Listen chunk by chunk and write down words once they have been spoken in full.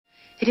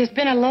It has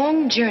been a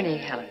long journey,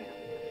 Helen.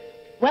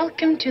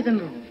 Welcome to the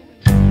moon.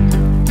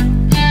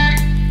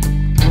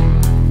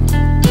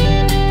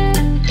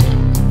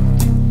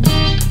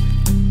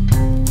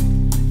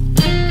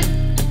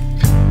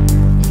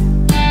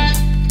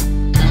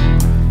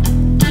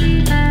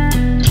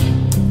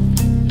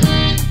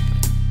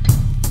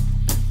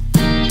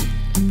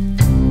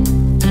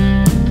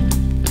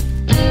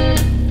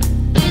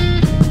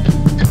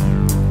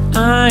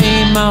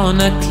 I'm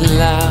on a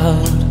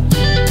cloud,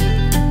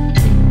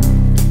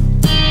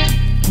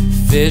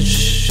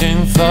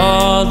 fishing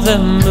for the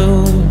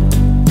moon.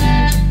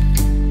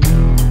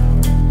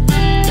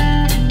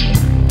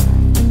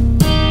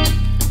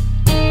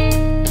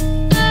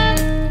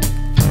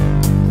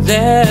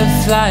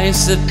 There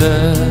flies a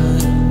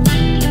bird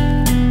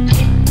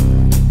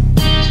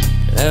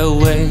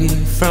away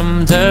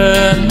from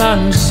the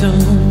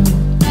monsoon.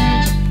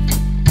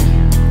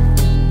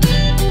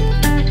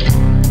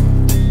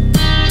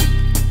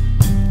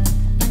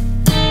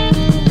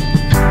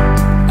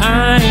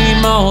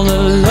 I'm all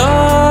alone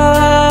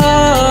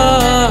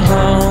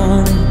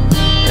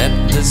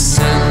at the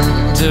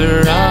center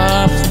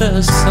of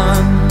the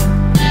sun.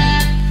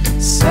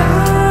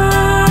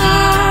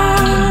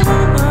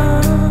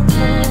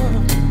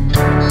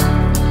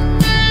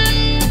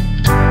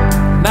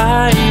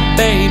 My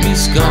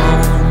baby's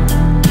gone.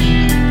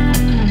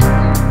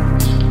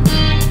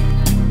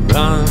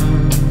 Run,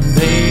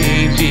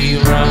 baby,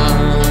 run.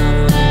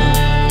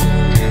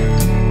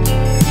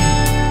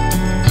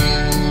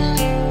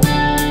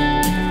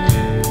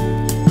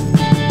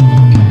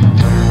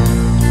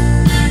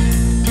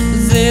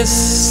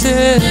 This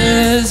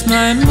is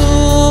my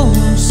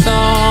moon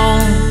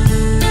song.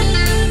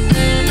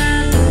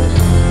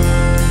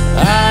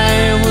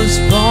 I was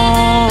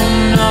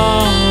born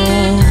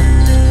old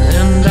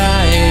and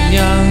died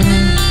young.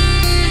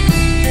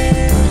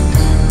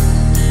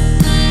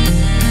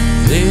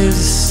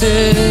 This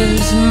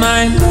is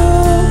my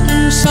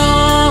moon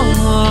song.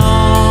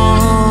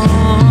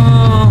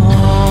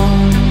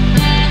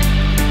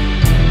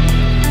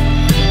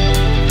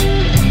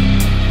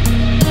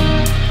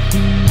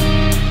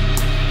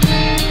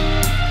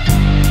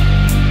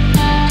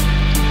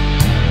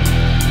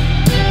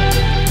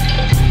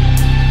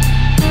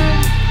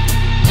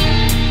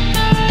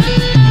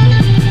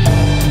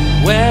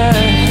 Where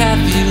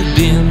have you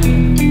been?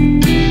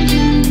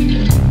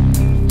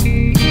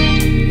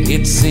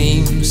 It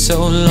seems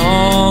so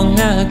long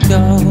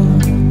ago.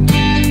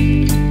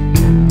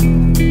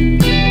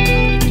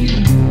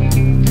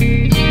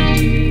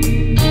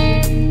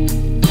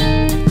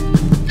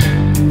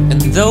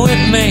 And though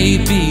it may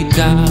be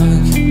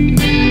dark,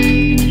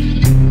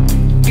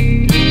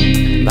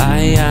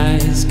 my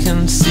eyes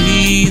can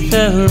see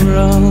the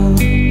road.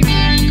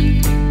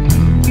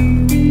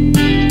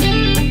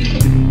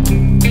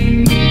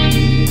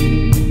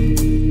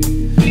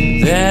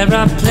 There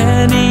are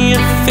plenty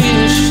of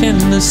fish in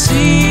the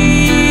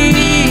sea.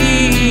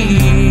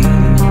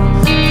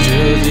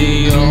 You're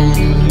the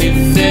only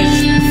fish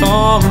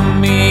for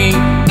me.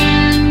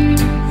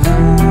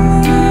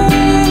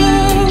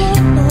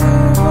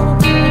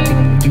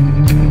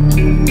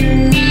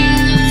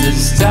 The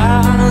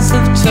stars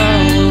have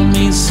told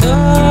me so.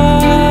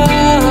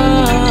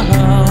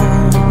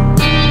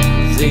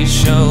 They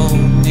show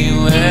me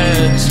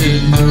where to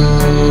go.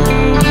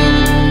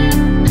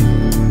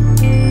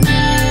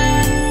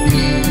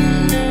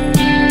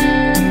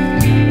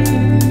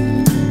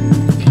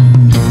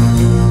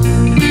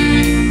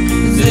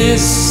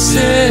 This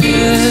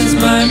is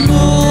my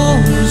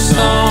moon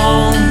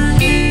song.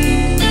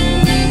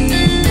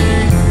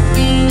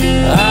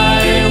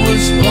 I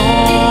was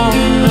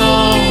born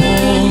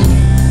old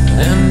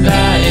and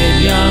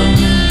died young.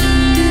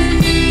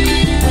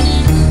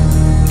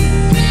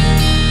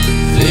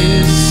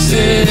 This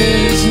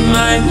is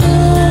my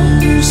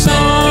moon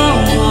song.